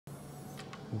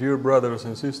Dear brothers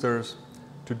and sisters,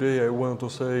 today I want to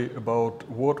say about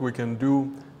what we can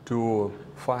do to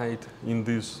fight in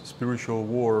this spiritual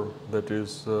war that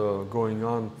is going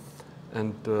on,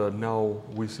 and now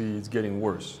we see it's getting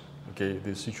worse. Okay,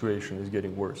 the situation is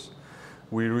getting worse.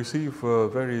 We receive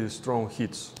very strong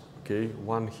hits. Okay,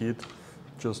 one hit.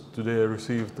 Just today I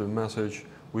received a message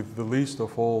with the list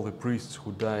of all the priests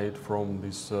who died from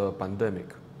this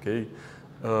pandemic. Okay,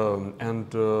 and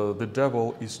the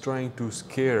devil is trying to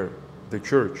scare the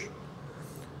church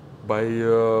by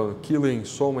killing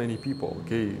so many people.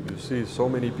 Okay, you see, so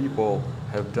many people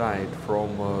have died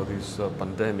from this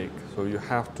pandemic, so you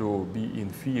have to be in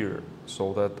fear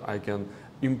so that I can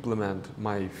implement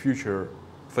my future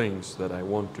things that I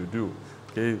want to do.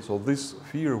 Okay, so this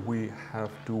fear we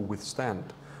have to withstand.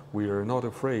 We are not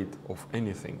afraid of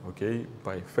anything, okay,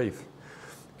 by faith.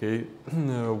 Okay,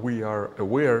 we are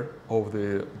aware of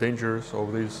the dangers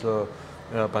of this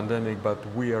pandemic, but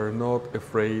we are not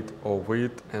afraid of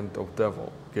it and of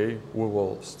devil. Okay, we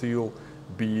will still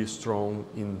be strong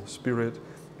in spirit,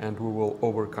 and we will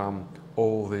overcome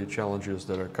all the challenges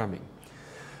that are coming.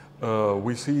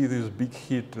 We see this big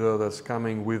hit that's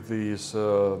coming with this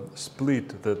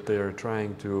split that they are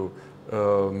trying to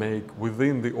make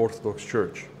within the Orthodox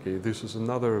Church. Okay, this is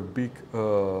another big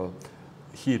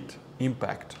hit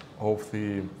impact of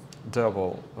the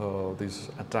devil, this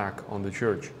attack on the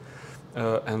church.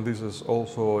 And this is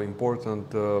also important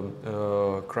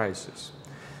crisis.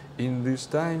 In these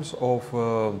times of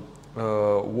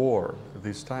war,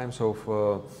 these times of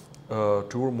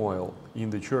turmoil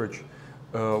in the church,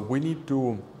 we need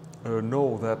to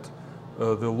know that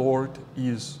the Lord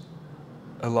is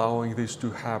allowing this to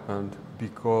happen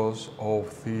because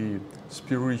of the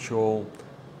spiritual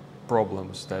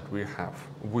problems that we have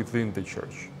within the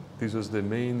church. This is the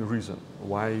main reason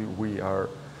why we are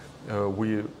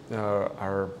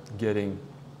getting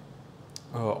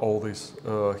all these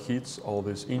hits, all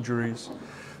these injuries,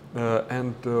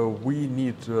 and we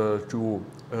need to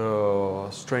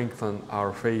strengthen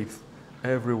our faith.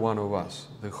 Every one of us,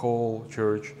 the whole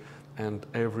church, and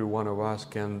every one of us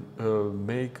can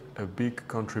make a big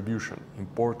contribution,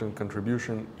 important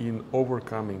contribution in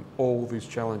overcoming all these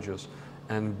challenges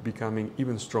and becoming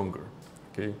even stronger.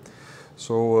 Okay,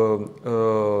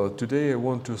 so today I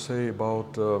want to say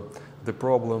about the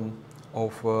problem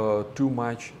of too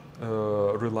much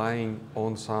relying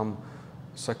on some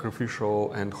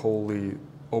sacrificial and holy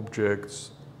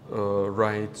objects,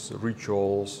 rites,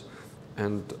 rituals,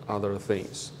 and other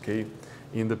things. Okay,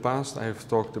 in the past I've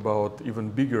talked about even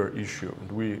bigger issue,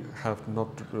 and we have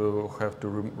to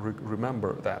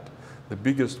remember that the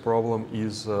biggest problem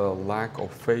is lack of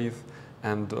faith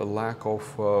and a lack of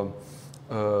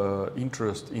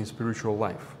interest in spiritual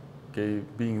life. Okay,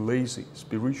 being lazy,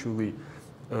 spiritually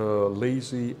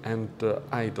lazy and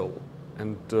idle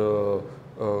and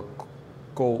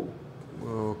cold,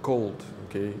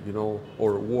 okay, you know,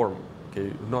 or warm,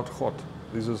 okay, not hot.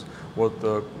 This is what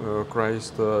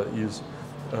Christ is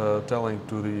telling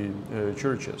to the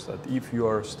churches, that if you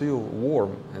are still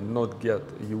warm and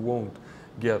you won't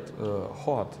get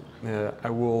hot, I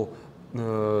will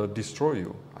destroy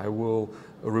you. I will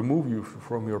remove you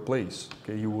from your place.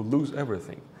 Okay, you will lose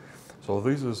everything. So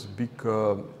this is a big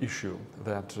issue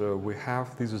that we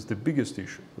have. This is the biggest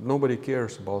issue. Nobody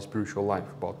cares about spiritual life,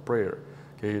 about prayer.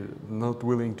 Okay, not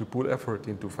willing to put effort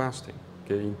into fasting.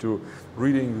 Okay, into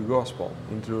reading the gospel,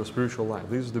 into spiritual life.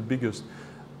 This is the biggest,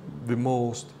 the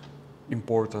most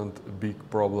important big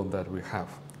problem that we have.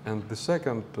 And the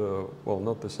second, well,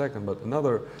 not the second, but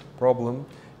another problem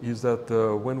is that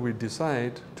when we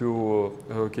decide to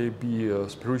be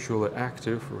spiritually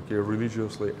active, okay,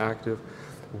 religiously active,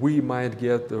 we might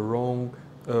get the wrong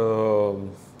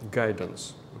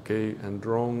guidance, okay, and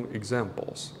wrong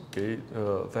examples, okay,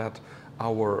 that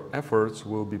our efforts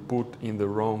will be put in the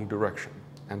wrong direction,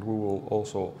 and we will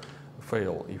also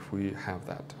fail if we have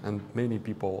that. And many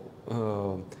people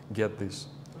get this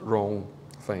wrong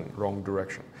thing, wrong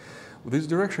direction. This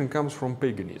direction comes from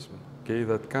paganism, okay,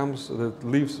 that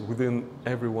lives within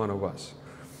every one of us.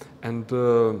 And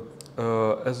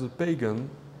as a pagan,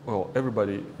 well,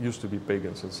 everybody used to be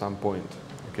pagans at some point,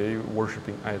 okay,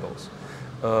 worshipping idols.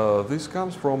 This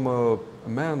comes from a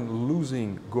man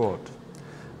losing God.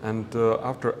 And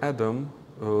after Adam,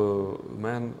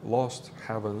 man lost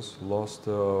heavens, lost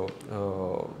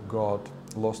God,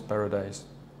 lost paradise.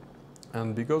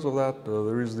 And because of that,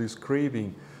 there is this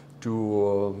craving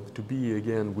to be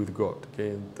again with God. Okay?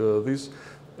 And this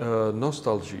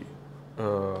nostalgia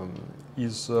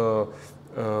is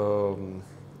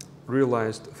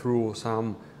realized through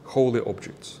some holy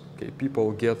objects. Okay?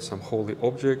 People get some holy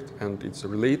object and it's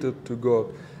related to God,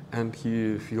 and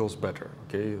he feels better,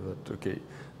 okay, that, okay,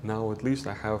 now at least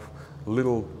I have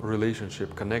little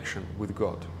relationship connection with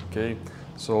God, okay.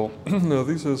 So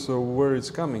this is where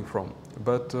it's coming from.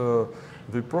 But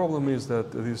the problem is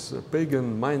that this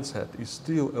pagan mindset is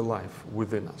still alive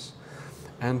within us.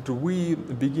 And we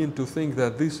begin to think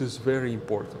that this is very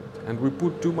important. And we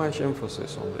put too much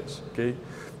emphasis on this, okay?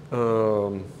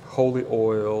 Holy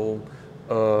oil,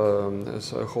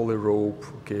 a holy rope,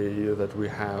 okay, that we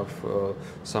have,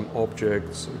 some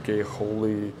objects, okay,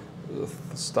 holy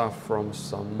stuff from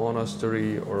some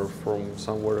monastery or from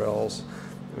somewhere else,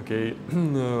 okay,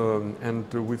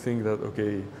 and we think that,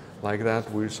 okay, like that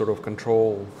we sort of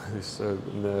control this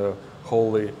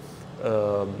holy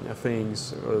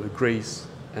things, grace,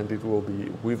 and it will be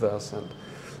with us. And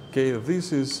okay,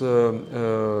 this is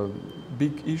a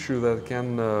big issue that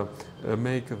can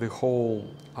make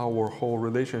our whole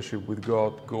relationship with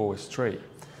God go astray,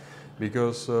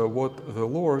 because what the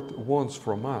Lord wants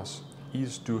from us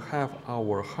is to have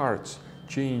our hearts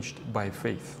changed by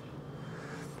faith.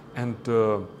 And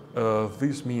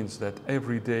this means that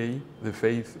every day the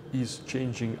faith is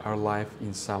changing our life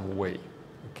in some way.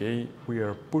 Okay, we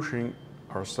are pushing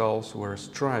ourselves, we are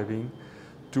striving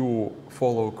to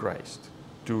follow Christ,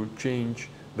 to change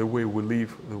the way we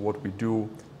live, what we do,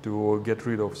 to get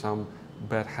rid of some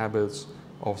bad habits,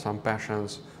 of some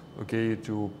passions, okay,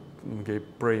 to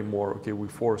pray more, okay, we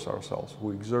force ourselves,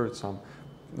 we exert some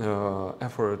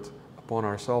effort upon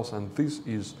ourselves, and this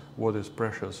is what is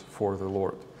precious for the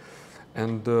Lord.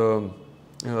 And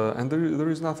there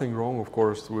is nothing wrong, of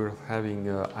course, with having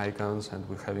icons and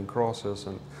with having crosses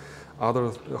and other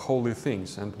holy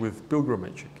things, and with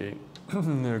pilgrimage, okay,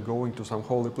 going to some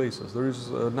holy places. There is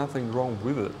nothing wrong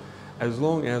with it, as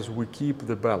long as we keep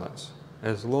the balance,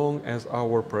 as long as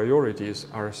our priorities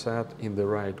are set in the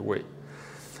right way.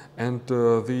 And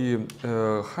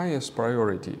the highest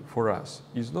priority for us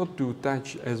is not to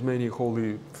touch as many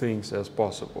holy things as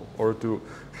possible, or to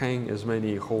hang as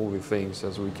many holy things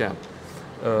as we can,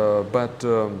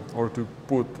 or to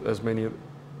put as many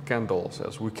candles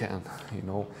as we can, you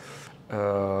know.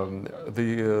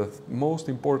 The most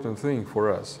important thing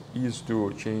for us is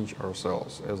to change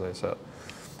ourselves, as I said.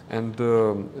 And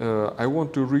I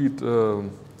want to read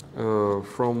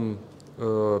from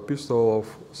epistle of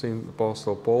Saint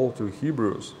Apostle Paul to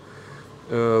Hebrews.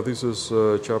 This is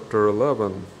chapter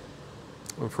 11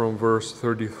 from verse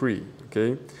 33,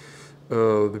 okay?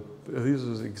 This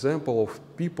is an example of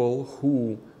people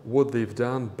who, what they've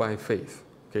done by faith,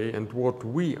 okay? And what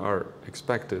we are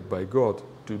expected by God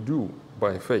to do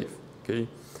by faith, okay?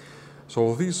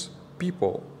 So these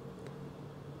people,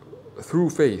 through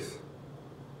faith,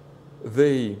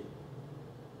 they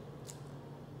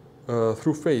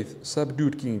through faith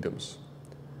subdued kingdoms,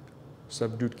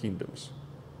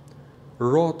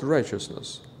 wrought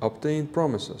righteousness, obtained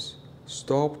promises,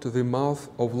 stopped the mouth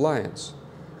of lions,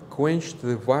 quenched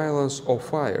the violence of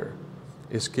fire,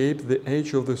 escaped the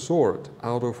edge of the sword,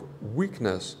 out of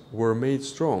weakness were made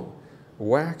strong,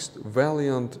 waxed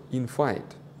valiant in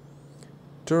fight,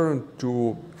 turned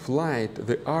to flight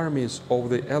the armies of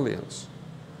the aliens.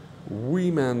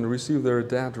 Women received their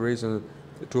dead raised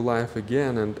to life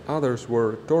again, and others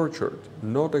were tortured,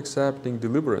 not accepting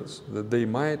deliverance, that they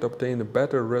might obtain a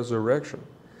better resurrection.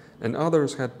 And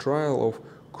others had trial of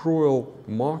cruel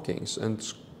mockings and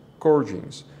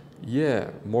scourgings, yea,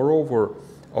 moreover,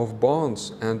 of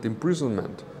bonds and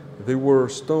imprisonment. They were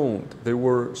stoned, they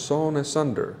were sawn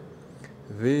asunder.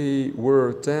 They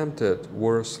were tempted,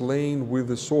 were slain with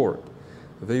the sword.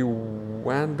 They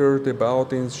wandered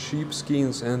about in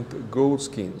sheepskins and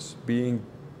goatskins, being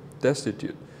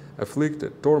destitute,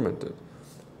 afflicted, tormented,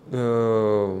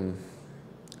 of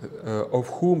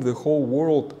whom the whole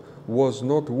world was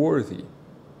not worthy.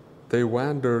 They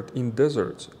wandered in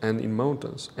deserts and in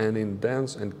mountains and in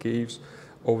dens and caves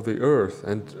of the earth,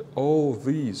 and all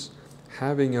these,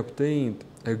 having obtained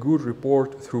a good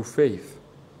report through faith.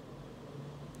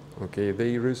 Okay,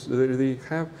 they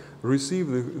have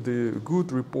received the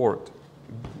good report.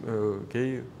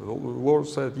 Okay, the Lord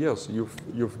said, yes,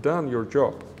 you've done your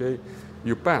job, okay,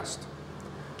 you passed.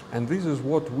 And this is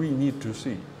what we need to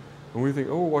see. And we think,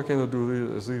 oh, I cannot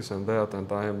do this and that, and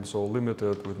I am so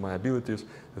limited with my abilities.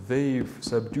 They've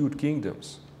subdued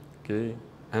kingdoms, okay,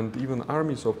 and even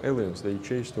armies of aliens they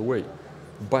chased away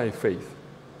by faith,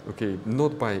 okay,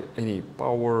 not by any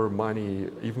power, money,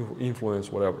 even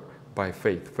influence, whatever, by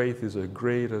faith. Faith is the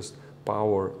greatest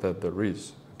power that there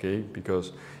is, okay,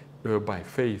 because by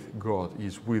faith, God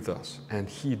is with us, and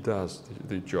He does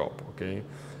the job, okay?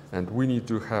 And we need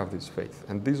to have this faith.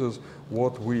 And this is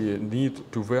what we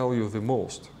need to value the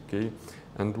most, okay?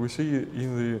 And we see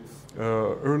in the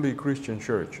early Christian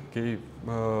church, okay,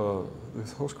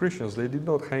 those Christians, they did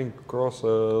not hang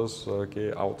crosses,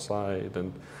 okay, outside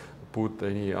and put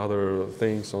any other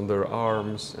things on their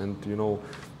arms and, you know,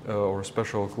 or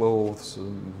special clothes.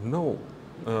 No,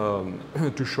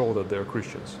 to show that they're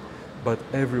Christians. But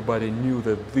everybody knew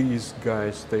that these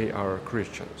guys, they are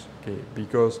Christians, okay,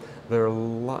 because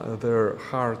their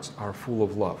hearts are full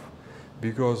of love,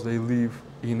 because they live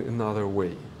in another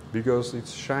way, because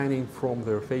it's shining from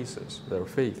their faces, their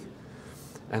faith.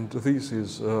 And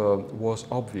this was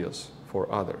obvious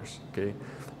for others, okay?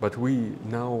 But we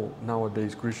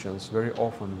nowadays Christians, very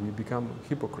often we become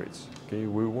hypocrites, okay?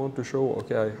 We want to show,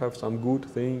 okay, I have some good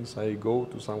things, I go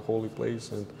to some holy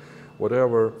place and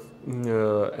whatever,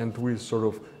 and we sort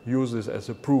of use this as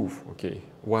a proof, okay?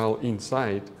 While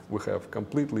inside we have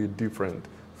completely different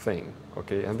thing,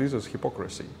 okay? And this is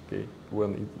hypocrisy, okay?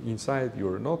 When inside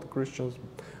you're not Christians,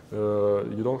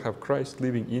 you don't have Christ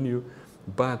living in you,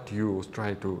 but you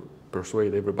try to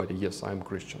persuade everybody, yes, I'm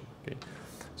Christian, okay?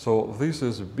 So this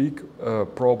is a big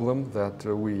problem that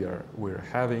we're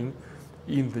having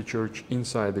in the church,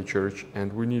 inside the church,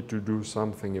 and we need to do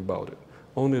something about it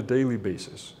on a daily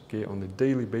basis, okay? On a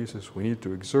daily basis, we need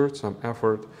to exert some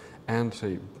effort and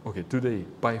say, okay, today,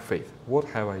 by faith, what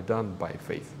have I done by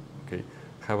faith, okay?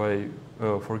 Have I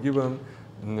forgiven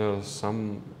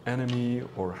some enemy,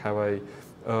 or have I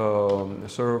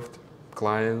served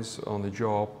clients on the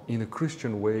job in a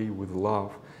Christian way with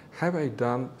love? Have I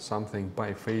done something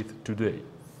by faith today?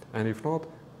 And if not,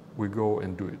 we go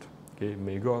and do it, okay?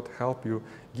 May God help you,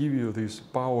 give you this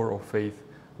power of faith.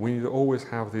 We need to always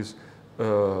have this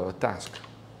task.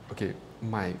 Okay,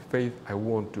 my faith, I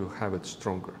want to have it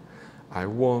stronger. I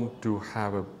want to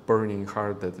have a burning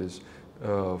heart that is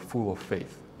full of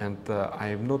faith. And I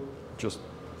am not just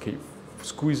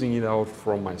squeezing it out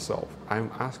from myself. I'm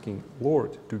asking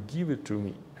Lord to give it to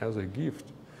me as a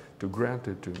gift, to grant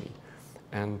it to me.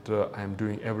 And I'm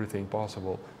doing everything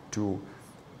possible to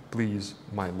please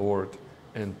my Lord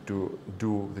and to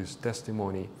do this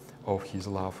testimony of His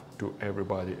love to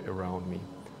everybody around me.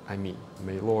 I mean,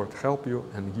 may Lord help you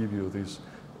and give you this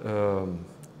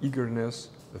eagerness,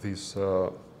 this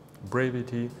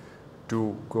bravery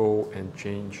to go and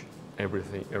change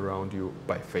everything around you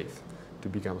by faith, to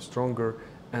become stronger,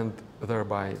 and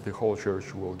thereby the whole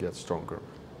church will get stronger.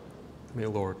 May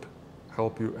Lord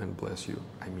help you and bless you.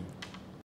 I mean.